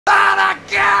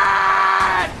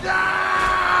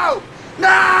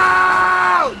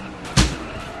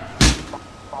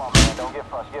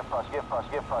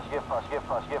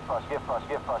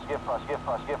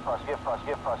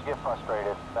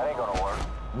frustrated. That ain't gonna work.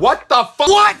 What the fuck?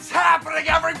 What's happening,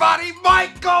 everybody?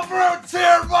 Michael Mrucz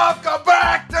here. Welcome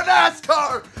back to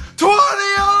NASCAR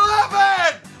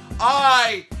 2011.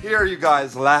 I hear you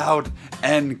guys loud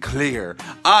and clear.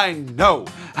 I know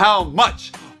how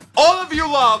much all of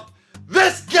you love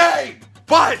this game,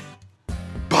 but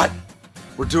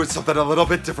we're doing something a little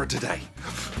bit different today.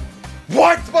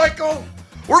 What, Michael?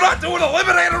 We're not doing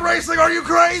eliminator racing. Are you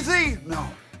crazy? No.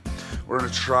 We're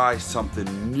gonna try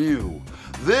something new.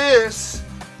 This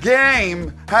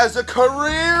game has a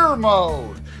career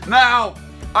mode. Now,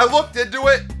 I looked into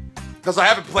it because I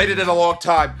haven't played it in a long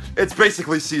time. It's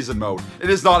basically season mode. It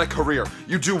is not a career.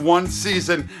 You do one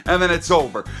season and then it's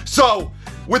over. So,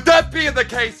 with that being the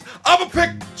case, I'm gonna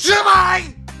pick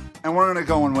Jimmy! And we're gonna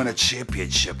go and win a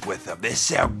championship with him. This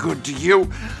sound good to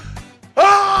you?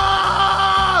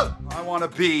 Ah! I wanna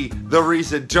be the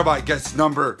reason Jimmy gets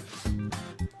number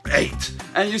 8.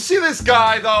 And you see this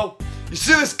guy though? You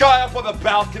see this guy up on the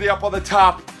balcony, up on the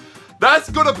top? That's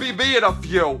gonna be me in a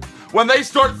few. When they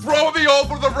start throwing me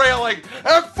over the railing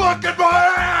and fucking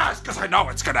my ass! Cause I know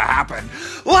it's gonna happen.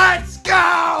 Let's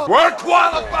go! We're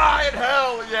qualifying,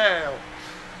 hell yeah!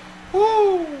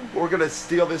 Woo! We're gonna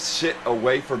steal this shit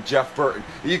away from Jeff Burton.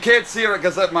 You can't see it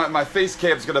because my face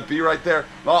cam's gonna be right there.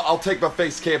 I'll take my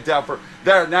face cam down for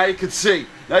there. Now you can see.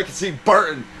 Now you can see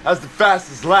Burton has the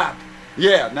fastest lap.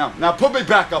 Yeah. Now put me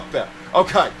back up there.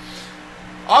 Okay.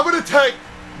 I'm gonna take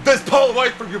this pole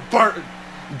away from you, Burton.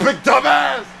 Big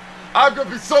dumbass. I'm gonna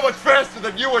be so much faster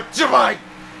than you and Jimmy.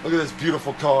 Look at this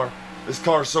beautiful car. This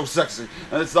car is so sexy,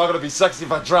 and it's not gonna be sexy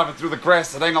if I drive it through the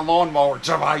grass. It ain't a lawnmower,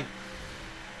 Jimmy.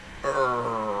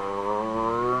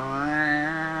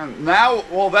 Now,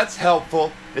 well, that's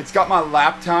helpful. It's got my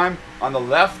lap time on the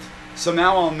left, so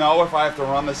now I'll know if I have to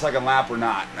run the second lap or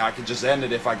not. I can just end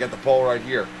it if I get the pole right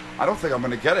here. I don't think I'm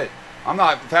gonna get it. I'm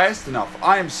not fast enough.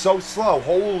 I am so slow.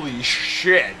 Holy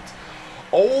shit.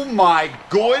 Oh my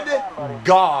good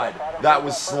God, that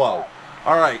was slow.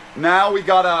 All right, now we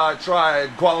gotta try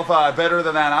and qualify better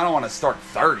than that. I don't want to start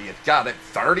 30th. Got it,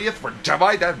 30th for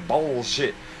Jimmy? That's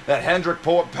bullshit. That Hendrick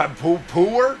poor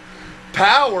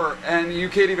power, and you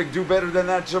can't even do better than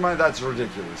that, Jimmy? That's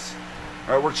ridiculous.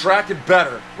 All right, we're tracking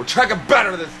better. We're tracking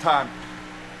better this time.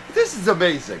 This is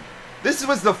amazing. This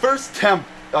was the first attempt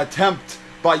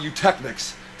by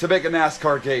Eutechnics to make a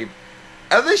NASCAR game.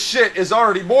 And this shit is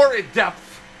already more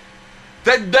in-depth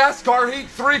than NASCAR Heat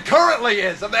 3 currently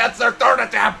is, and that's their third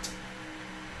attempt.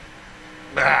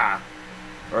 Ah.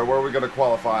 All right, where are we going to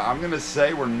qualify? I'm going to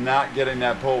say we're not getting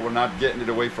that pole. We're not getting it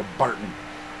away from Burton.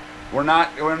 We're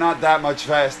not that much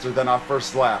faster than our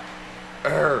first lap.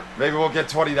 Maybe we'll get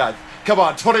 29th. Come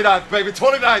on, 29th, baby,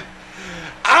 29th.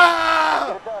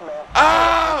 Ah!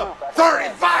 Ah! 30,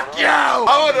 fuck you! I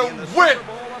want to win.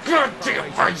 God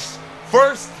damn face.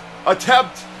 First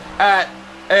attempt at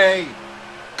a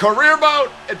career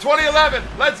mode in 2011.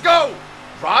 Let's go.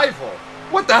 Rival.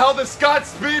 What the hell does Scott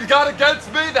Speed got against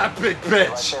me? That big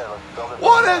bitch.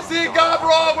 What has he got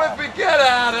wrong with me? Get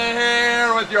out of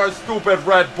here with your stupid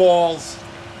red balls.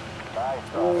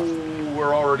 Ooh,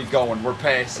 we're already going. We're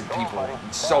passing people.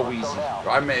 It's so easy.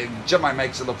 Jimmy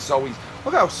makes it look so easy.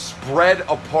 Look how spread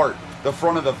apart the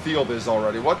front of the field is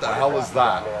already. What the hell is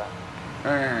that?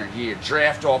 Yeah,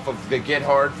 draft off of the Get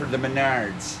Hard for the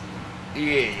Menards.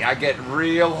 Yeah, I get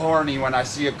real horny when I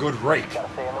see a good rake.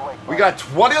 We got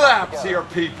 20 laps here,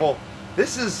 people.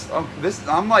 This is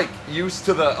I'm like used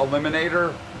to the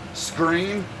eliminator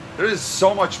screen. There is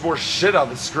so much more shit on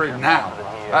the screen now.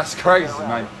 That's crazy,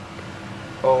 man.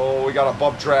 Oh, we got a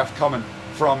bump draft coming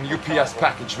from UPS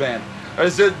Package Man. Are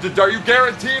you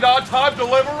guaranteed on-time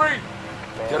delivery?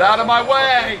 Get out of my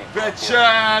way,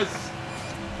 bitches!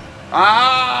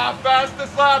 Ah,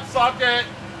 fastest lap, suck it!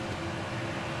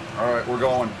 Alright, we're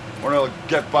going. We're gonna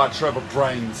get by Trevor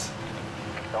Brains.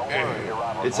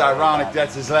 It's ironic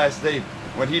that's his last name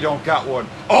when he don't got one.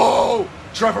 Oh!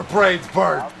 Trevor Brains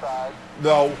bird!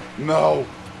 No.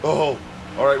 Oh.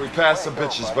 Alright, we passed some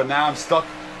bitches, but now I'm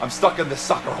stuck in the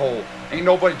sucker hole. Ain't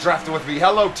nobody drafting with me.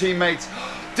 Hello, teammates.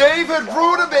 David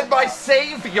Rudiman, my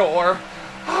savior!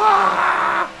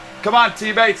 Ah! Come on,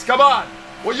 teammates, come on!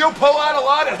 Will you pull out a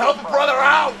line and help a brother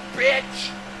out,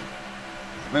 bitch?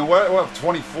 I mean, we're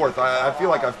 24th. I feel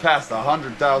like I've passed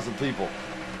 100,000 people.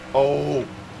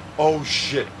 Oh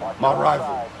shit, my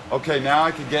rival. Okay, now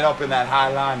I can get up in that high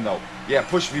line though. Yeah,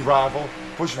 push me, rival.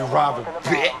 Push me, rival,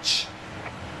 bitch.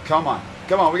 Come on,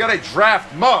 we gotta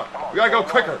draft mud. We gotta go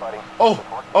quicker.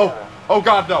 Oh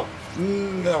God, no.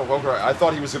 No, okay, I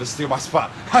thought he was gonna steal my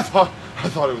spot. I thought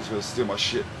he was gonna steal my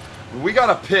shit. We got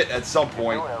to pit at some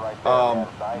point.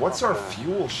 What's our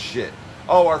fuel shit?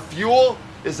 Oh, our fuel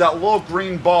is that little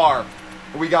green bar.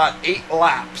 We got 8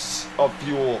 laps of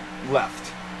fuel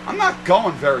left. I'm not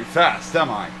going very fast, am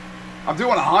I? I'm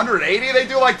doing 180. They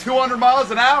do like 200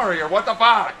 miles an hour here. What the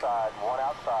fuck?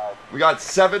 We got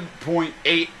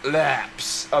 7.8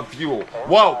 laps of fuel.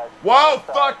 Whoa, whoa,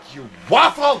 fuck you,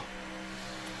 waffle!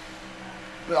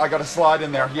 I gotta slide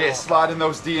in there. Yeah, slide in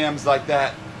those DMs like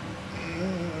that.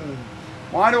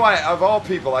 Why do I, of all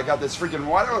people, I got this freaking,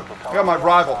 why do I got my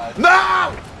rival?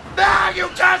 No! No, you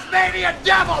Tasmanian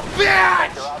devil,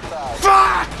 bitch!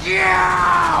 Fuck you!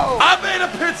 I made a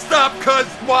pit stop because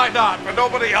why not? But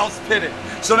nobody else pitted.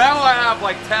 So now I have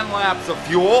like 10 laps of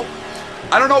fuel.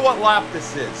 I don't know what lap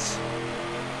this is.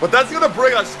 But that's going to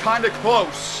bring us kind of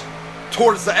close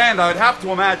towards the end, I would have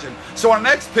to imagine. So our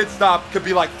next pit stop could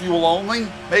be like fuel only,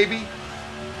 maybe.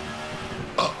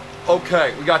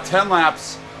 Okay, we got 10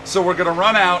 laps. So we're going to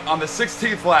run out on the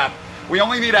 16th lap. We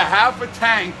only need a half a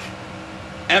tank.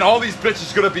 And all these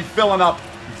bitches going to be filling up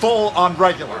full on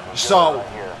regular. So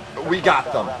we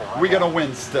got them. We're going to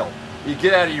win still. You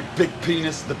get out of your big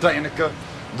penis, the Danica,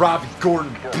 Robbie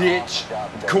Gordon, bitch,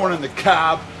 Corn in the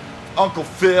Cob, Uncle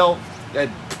Phil, that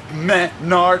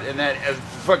Nard, and that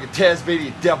fucking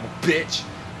Tasmanian devil, bitch.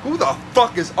 Who the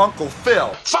fuck is Uncle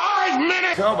Phil? 5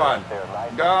 minutes! Come on.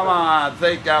 Come on.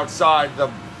 Think outside the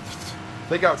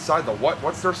what?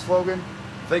 What's their slogan?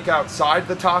 Think outside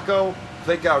the taco.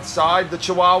 Think outside the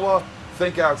Chihuahua.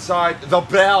 Think outside the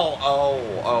bell.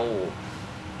 Oh.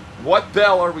 What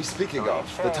bell are we speaking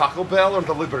of? The Taco Bell or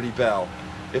the Liberty Bell?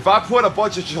 If I put a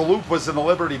bunch of chalupas in the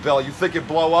Liberty Bell, you think it'd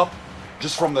blow up?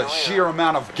 Just from the sheer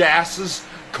amount of gases?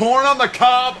 Corn on the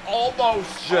cob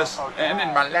almost just ended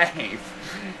my life.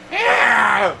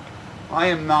 Yeah! I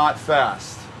am not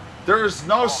fast. There's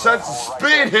no sense of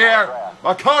speed here.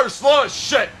 My car's slow as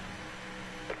shit.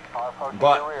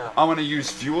 But I'm going to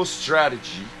use fuel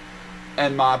strategy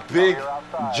and my big,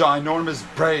 ginormous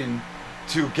brain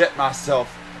to get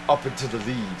myself up into the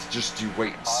lead. Just you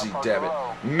wait and see, damn it.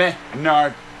 Meh,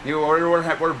 Nard.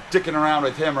 We're dicking around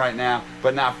with him right now,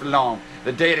 but not for long.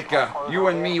 The Datica, you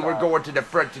and me, we're going to the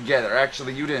front together.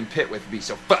 Actually, you didn't pit with me,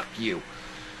 so fuck you.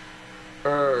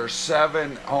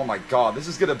 7. Oh my god, this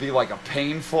is going to be like a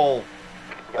painful...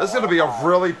 This is going to be a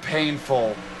really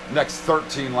painful next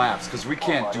 13 laps, because we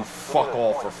can't do fuck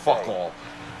all for fuck all.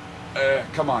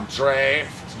 Come on, drift.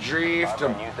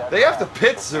 They have to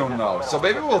pit soon, though, so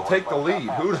maybe we'll take the lead.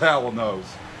 Who the hell knows?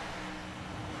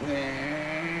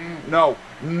 No.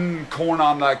 Corn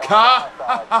on the cob.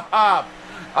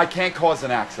 I can't cause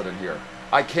an accident here.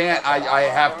 I can't. I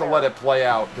have to let it play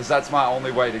out, because that's my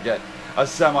only way to get a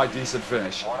semi-decent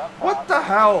finish. What the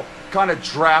hell kind of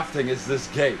drafting is this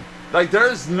game? Like,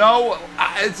 there's no...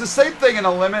 It's the same thing in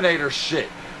Eliminator shit.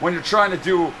 When you're trying to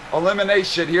do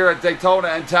elimination here at Daytona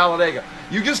and Talladega.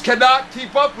 You just cannot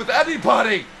keep up with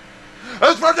anybody.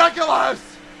 It's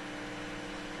ridiculous!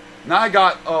 Now I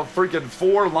got a freaking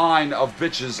 4 line of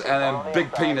bitches, and then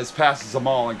Big Penis passes them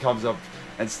all and comes up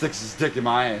and sticks his dick in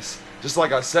my ass. Just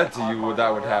like I said to you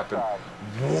that would happen.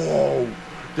 Whoa.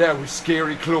 That was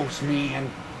scary close, man.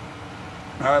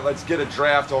 Alright, let's get a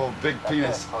draft of Big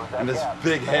Penis and this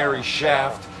big hairy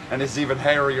shaft and his even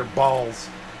hairier balls.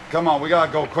 Come on, we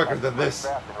gotta go quicker than this.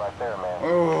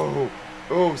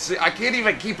 Oh, see, I can't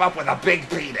even keep up with a big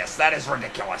penis. That is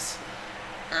ridiculous.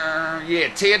 Yeah,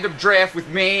 tandem draft with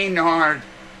Maynard.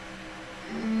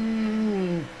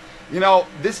 You know,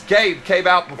 this game came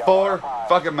out before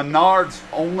fucking Menard's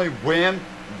only win.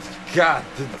 God,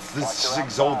 this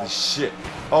thing's old as shit.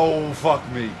 Oh, fuck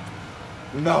me.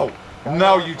 No,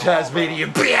 you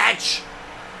Tasmanian bitch!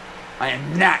 I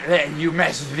am not letting you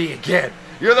mess with me again.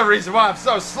 You're the reason why I'm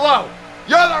so slow.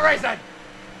 You're the reason!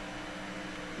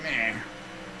 Man.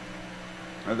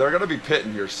 They're gonna be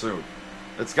pitting here soon.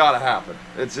 It's gotta happen.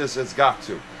 It's got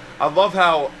to. I love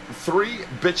how 3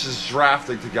 bitches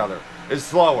drafting together is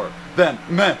slower than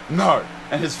Menard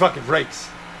and his fucking rakes.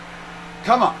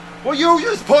 Come on. Will you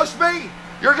just push me?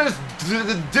 You're just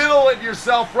diddling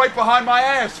yourself right behind my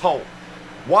asshole.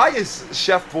 Why is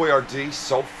Chef Boyardee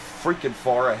so freaking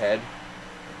far ahead?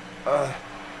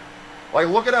 Like,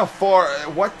 look at how far...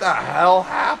 What the hell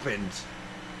happened?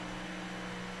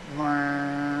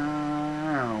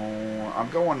 I'm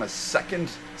going a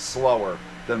second slower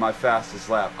than my fastest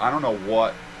lap. I don't know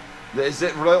what. Is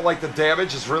it really like the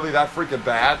damage is really that freaking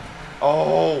bad?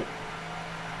 Oh,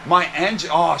 my engine.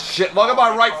 Oh shit! Look at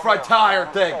my right front tire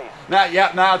thing.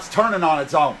 Now it's turning on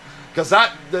its own, because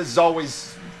that is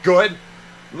always good.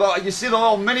 You see the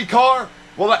little mini car?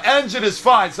 Well, the engine is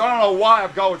fine, so I don't know why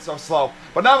I'm going so slow.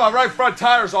 But now my right front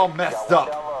tire's all messed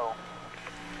up.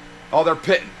 Oh, they're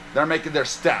pitting. They're making their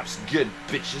stops. Good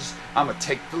bitches. I'm going to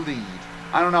take the lead.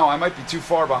 I don't know. I might be too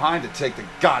far behind to take the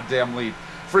goddamn lead.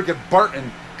 Freaking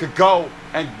Burton could go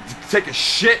and take a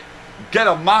shit, get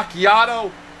a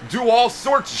macchiato, do all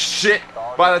sorts of shit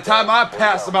by the time I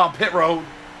pass him on pit road.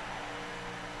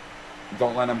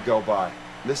 Don't let him go by.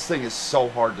 This thing is so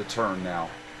hard to turn now.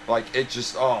 Like, it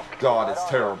just, oh, God, it's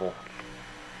terrible.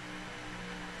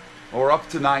 We're up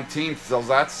to 19th, so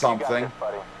that's something.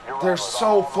 They're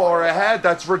so far ahead.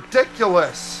 That's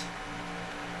ridiculous.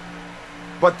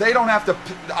 But they don't have to,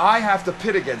 I have to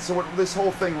pit again, so this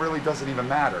whole thing really doesn't even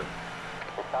matter.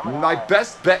 My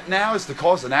best bet now is to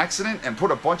cause an accident and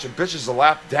put a bunch of bitches a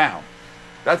lap down.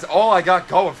 That's all I got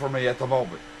going for me at the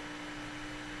moment.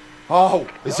 Oh,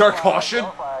 is there caution?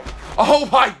 Oh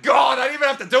my God, I didn't even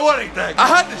have to do anything. I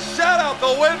had to shout out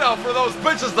the window for those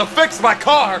bitches to fix my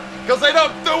car because they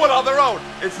don't do it on their own.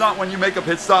 It's not when you make a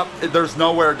pit stop, there's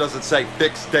nowhere does it say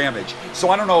fix damage. So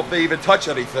I don't know if they even touch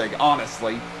anything,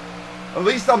 honestly. At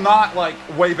least I'm not like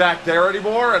way back there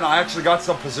anymore and I actually got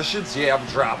some positions. Yeah, I'm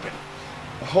dropping.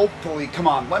 Hopefully, come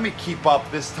on, let me keep up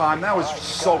this time. That was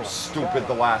so stupid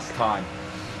the last time.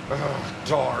 Oh,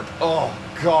 darn. Oh,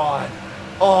 God.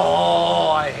 Oh,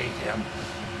 I hate him.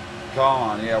 Come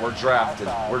on, yeah, we're drafted.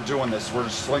 We're doing this. We're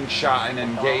slingshotting,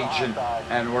 engaging,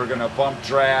 and we're going to bump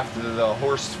draft the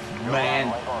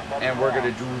horseman, and we're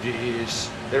going to do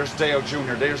this. There's Dale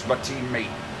Jr., there's my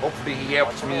teammate. Hopefully he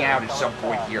helps me out at some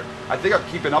point here. I think I'm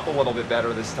keeping up a little bit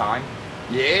better this time.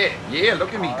 Yeah,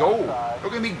 look at me go.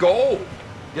 Look at me go.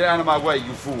 Get out of my way,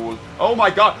 you fool. Oh, my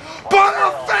God.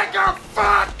 Butterfinger,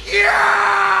 fuck you!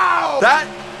 That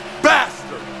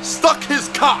bastard stuck his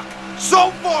cock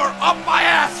so far up my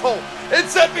asshole it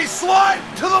sent me slide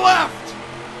to the left.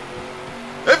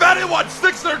 If anyone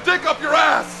sticks their dick up your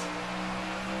ass,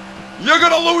 you're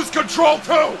gonna lose control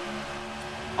too.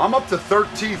 I'm up to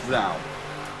 13th now.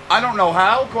 I don't know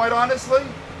how, quite honestly.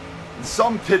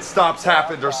 Some pit stops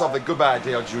happened or something. Goodbye,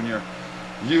 Dale Jr.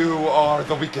 You are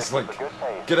the weakest link.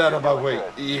 Get out of my way.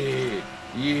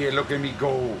 Yeah, look at me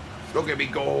go. Look at me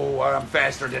go. I'm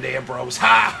faster than Ambrose.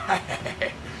 Ha!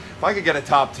 If I could get a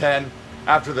top 10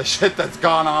 after the shit that's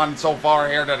gone on so far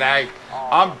here today,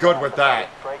 I'm good with that.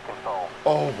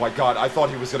 Oh my God, I thought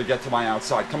he was going to get to my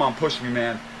outside. Come on, push me,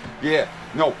 man. Yeah,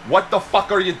 no, what the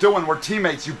fuck are you doing? We're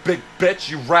teammates, you big bitch,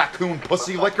 you raccoon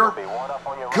pussy licker.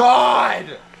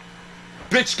 God!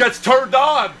 Bitch gets turned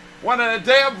on when a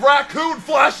damn raccoon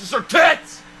flashes her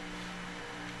tits!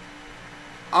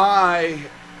 I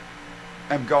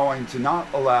am going to not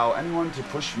allow anyone to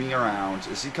push me around.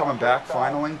 Is he coming back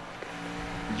finally?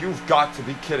 You've got to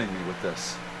be kidding me with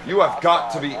this. You have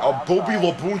got to be. Bobby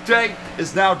Labunte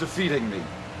is now defeating me.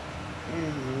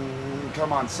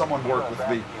 Come on, someone work with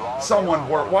me. Someone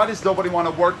work. Why does nobody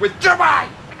want to work with Jimmy?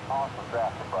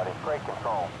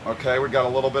 Okay, we got a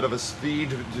little bit of a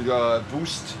speed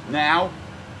boost now.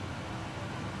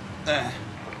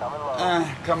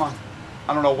 Come on.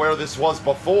 I don't know where this was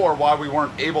before, why we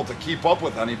weren't able to keep up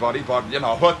with anybody, but, you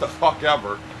know, what the fuck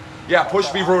ever. Yeah,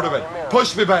 push me, Rudiman.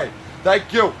 Push me, babe.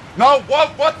 Thank you. No,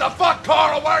 what the fuck,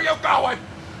 Carl? Where are you going?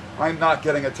 I'm not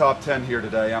getting a top 10 here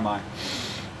today, am I?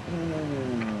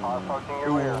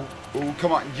 Ooh,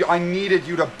 come on. I needed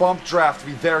you to bump draft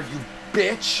me there, you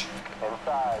bitch.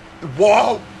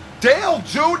 Whoa! Dale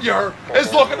Jr.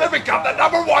 is looking to become the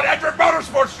 #1 Hendrick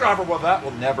Motorsports driver. Well, that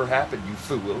will never happen, you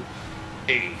fool.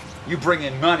 Hey, you bring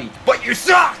in money, but you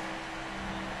suck!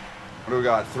 What do we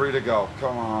got? 3 to go.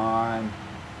 Come on.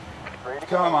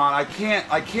 Come on. I can't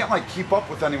like keep up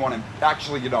with anyone and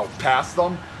actually, you know, pass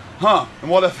them. Huh? And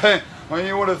what if, well,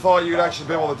 you would have thought you'd actually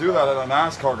be able to do that in a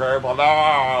NASCAR game, but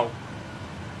no.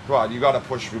 Come on, you got to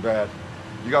push me bad.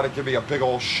 You got to give me a big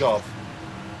old shove.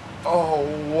 Oh,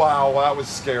 wow, that was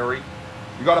scary.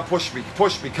 You got to push me.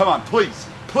 Push me. Come on, please.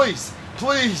 Please.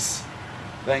 Please.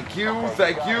 Thank you.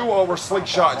 Thank you. Oh, we're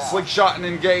slingshot and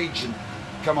engaging.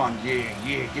 Come on. Yeah.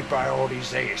 Get by all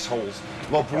these assholes.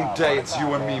 Labunte, it's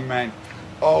you and me, man.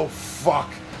 Oh,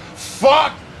 fuck.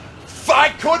 Fuck! I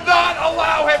could not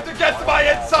allow him to get to my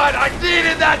inside. I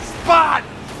needed that spot.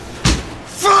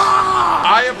 Fuck!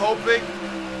 I am hoping,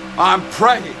 I'm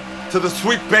praying to the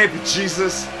sweet baby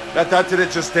Jesus that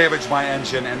didn't just damage my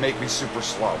engine and make me super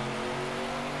slow.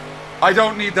 I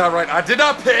don't need that right. I did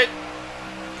not pit.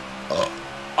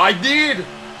 I need...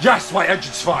 Yes, my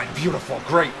engine's fine. Beautiful.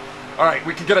 Great. All right,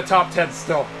 we can get a top 10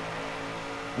 still.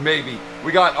 Maybe.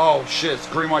 We got... Oh, shit. It's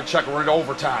green, white, checker. We're in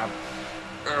overtime.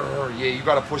 Yeah, you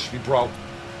got to push me, bro.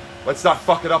 Let's not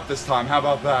fuck it up this time. How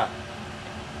about that?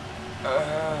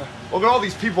 Look at all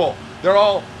these people. They're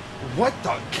all... What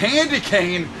the? Candy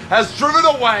Cane has driven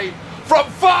away from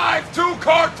 5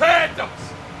 two-car tandems.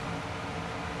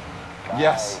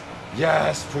 Yes.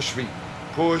 Yes. Push me.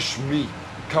 Push me.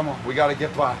 Come on. We got to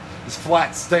get by this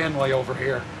flat Stanley over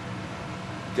here.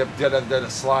 Get a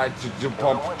slide to do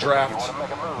pump draft.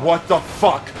 What the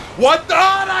fuck? What the?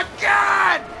 Not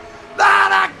again!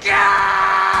 Not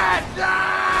again!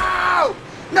 No!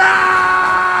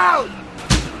 No!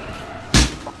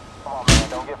 Come on, man.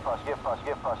 Don't get frustrated.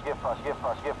 Get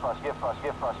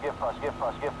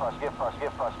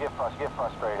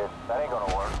frustrated. That ain't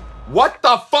gonna work. What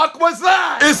the fuck was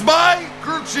that? Is my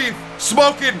crew chief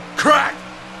smoking crack?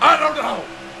 I don't know.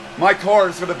 My car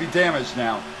is gonna be damaged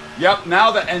now. Yep,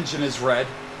 now the engine is red.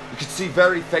 You can see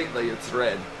very faintly it's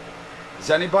red. Is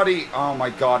anybody, oh my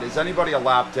god, is anybody a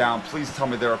lap down? Please tell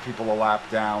me there are people a lap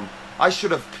down. I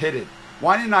should have pitted.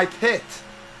 Why didn't I pit?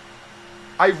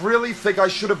 I really think I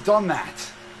should have done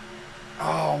that.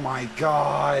 Oh my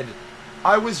god.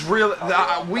 I was really,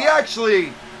 we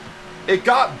actually, it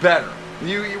got better.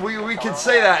 We can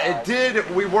say that. It did,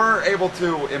 we were able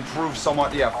to improve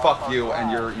somewhat. Yeah, fuck you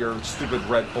and your stupid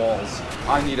red balls.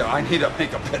 I need to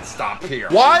make a pit stop here.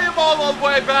 Why am I all the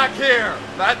way back here?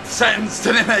 That sentence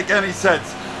didn't make any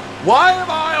sense. Why am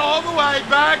I all the way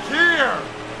back here?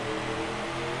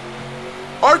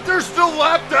 Aren't there still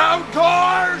lap down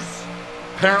cars?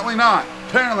 Apparently not.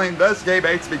 Apparently this game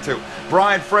hates me too.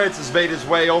 Brian Francis made his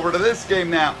way over to this game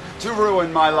now to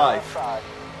ruin my life.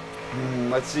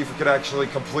 Let's see if we could actually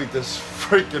complete this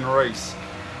freaking race.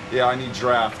 Yeah, I need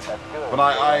draft. But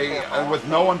I with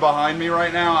no one behind me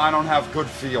right now, I don't have good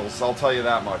feels. I'll tell you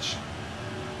that much.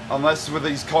 Unless with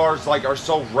these cars like are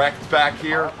so wrecked back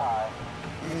here.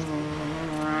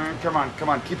 Come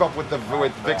on, keep up with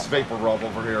Vic's Vapor Rub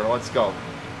over here. Let's go.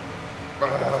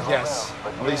 Yes,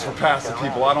 at least we're past the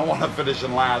people. I don't want to finish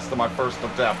in last on my first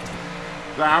attempt.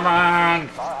 Come on,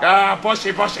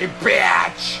 bushy,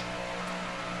 bitch.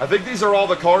 I think these are all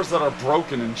the cars that are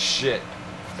broken and shit.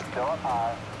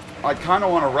 I kind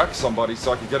of want to wreck somebody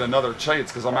so I can get another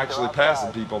chance because I'm actually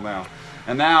passing people now.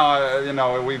 And now, you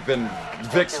know, we've been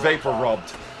Vic's Vapor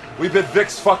Rubbed. We've been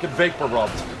Vic's fucking Vapor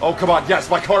Rubbed. Oh, come on.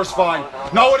 Yes, my car's fine.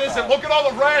 No, it isn't. Look at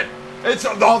all the red. It's,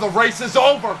 oh, the race is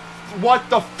over. What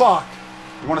the fuck?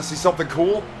 You want to see something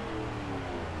cool?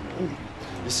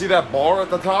 You see that bar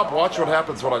at the top? Watch what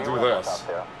happens when I do this.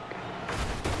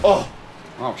 Oh.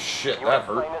 Oh shit, that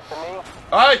hurt.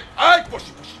 Hey,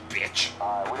 bushy, bitch.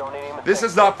 This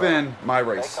has not been my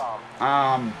race.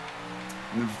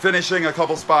 Finishing a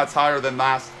couple spots higher than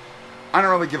last. I don't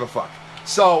really give a fuck.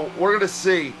 So we're gonna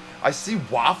see. I see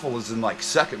Waffle is in like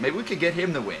second. Maybe we could get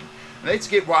him to win. Let's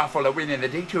get Waffle to win in the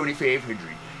Daytona 500.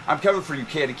 I'm coming for you,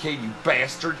 Candy Cane, you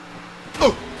bastard.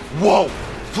 Oh, whoa!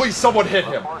 Please, someone hit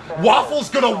him. Waffle's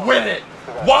gonna win it.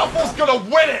 Waffle's gonna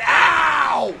win it.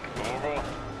 Ow!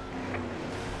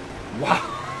 Wow.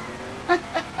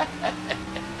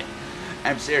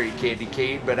 I'm sorry, Candy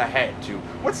Cane, but I had to.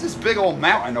 What's this big old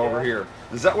mountain over here?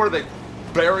 Is that where they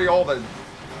bury all the...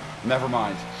 Never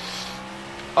mind.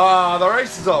 The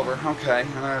race is over. Okay.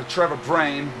 Trevor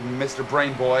Brain, Mr.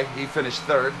 Brain Boy, he finished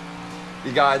third.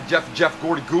 You got Jeff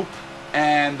Gordy Goop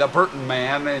and the Burton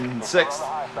Man in sixth.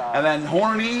 And then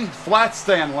Horny, Flat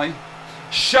Stanley,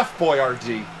 Chef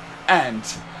Boyardee, and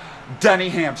Denny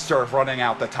Hamster running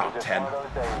out the top 10.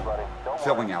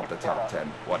 Filling out the top 10.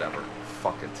 Whatever.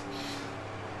 Fuck it.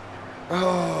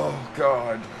 Oh,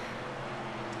 God.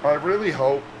 I really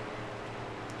hope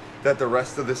that the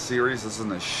rest of this series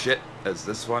isn't as shit as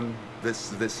this one,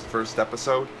 this first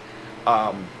episode.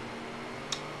 That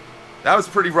was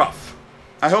pretty rough.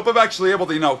 I hope I'm actually able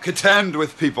to, you know, contend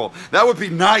with people. That would be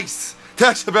nice. To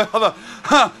actually be able to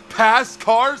pass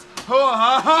cars.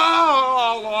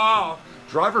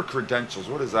 Driver credentials,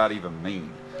 what does that even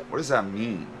mean? What does that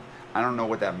mean? I don't know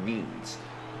what that means.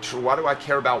 Why do I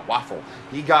care about Waffle?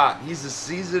 He's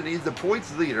the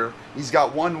points leader. He's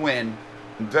got one win.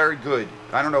 Very good.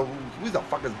 I don't know who the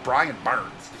fuck is Brian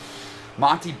Burns.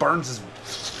 Monty Burns'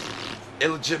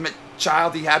 illegitimate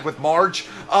child he had with Marge.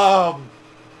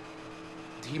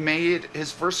 He made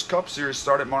his first Cup Series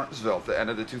start at Martinsville at the end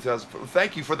of the 2000.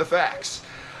 Thank you for the facts.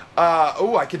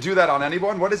 Oh, I could do that on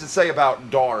anyone. What does it say about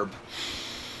Darb?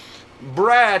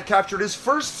 Brad captured his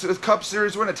first Cup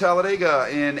Series win at Talladega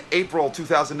in April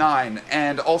 2009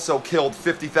 and also killed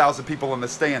 50,000 people in the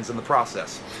stands in the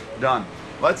process. Done.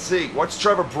 Let's see. What's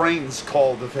Trevor Brain's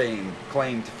claim to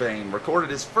fame? Recorded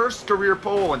his first career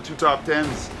pole in 2 top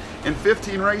 10s in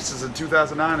 15 races in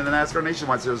 2009 in the NASCAR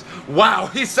Nationwide Series. Wow,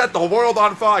 he set the world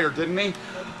on fire, didn't he?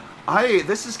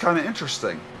 This is kind of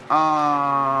interesting.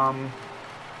 I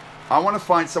want to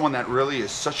find someone that really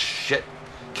is such shit.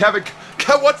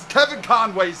 What's Kevin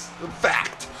Conway's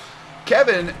fact?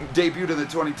 Kevin debuted in the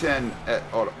 2010.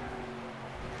 Hold on.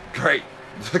 Great.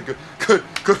 Good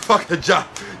Good fucking job.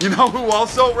 You know who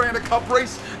also ran a cup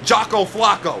race? Jocko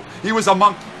Flacco. He was a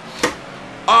monkey.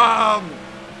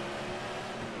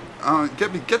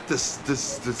 Get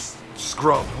this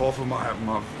scrub off of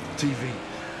my TV.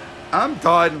 I'm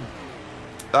done.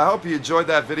 I hope you enjoyed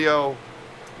that video.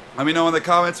 Let me know in the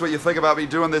comments what you think about me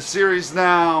doing this series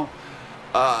now.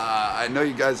 I know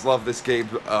you guys love this game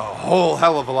a whole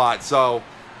hell of a lot, so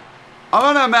I'm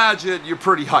gonna imagine you're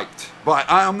pretty hyped, but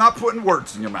I'm not putting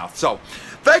words in your mouth. So,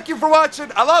 thank you for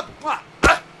watching. I love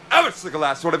ever single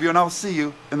last one of you, and I'll see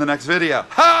you in the next video.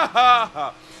 Ha ha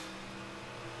ha.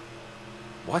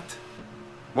 What?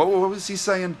 What was he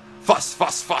saying? Fuss,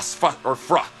 fuss, fuss, fuss, or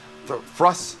fruss,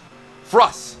 fruss,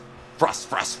 fruss, fruss,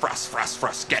 fruss, fruss, fruss,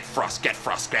 fruss, get fruss, get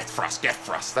fruss, get fruss, get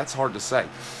fruss. That's hard to say.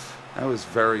 That was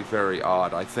very, very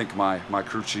odd. I think my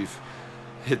crew chief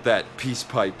hit that peace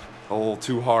pipe a little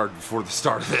too hard before the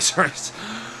start of this race.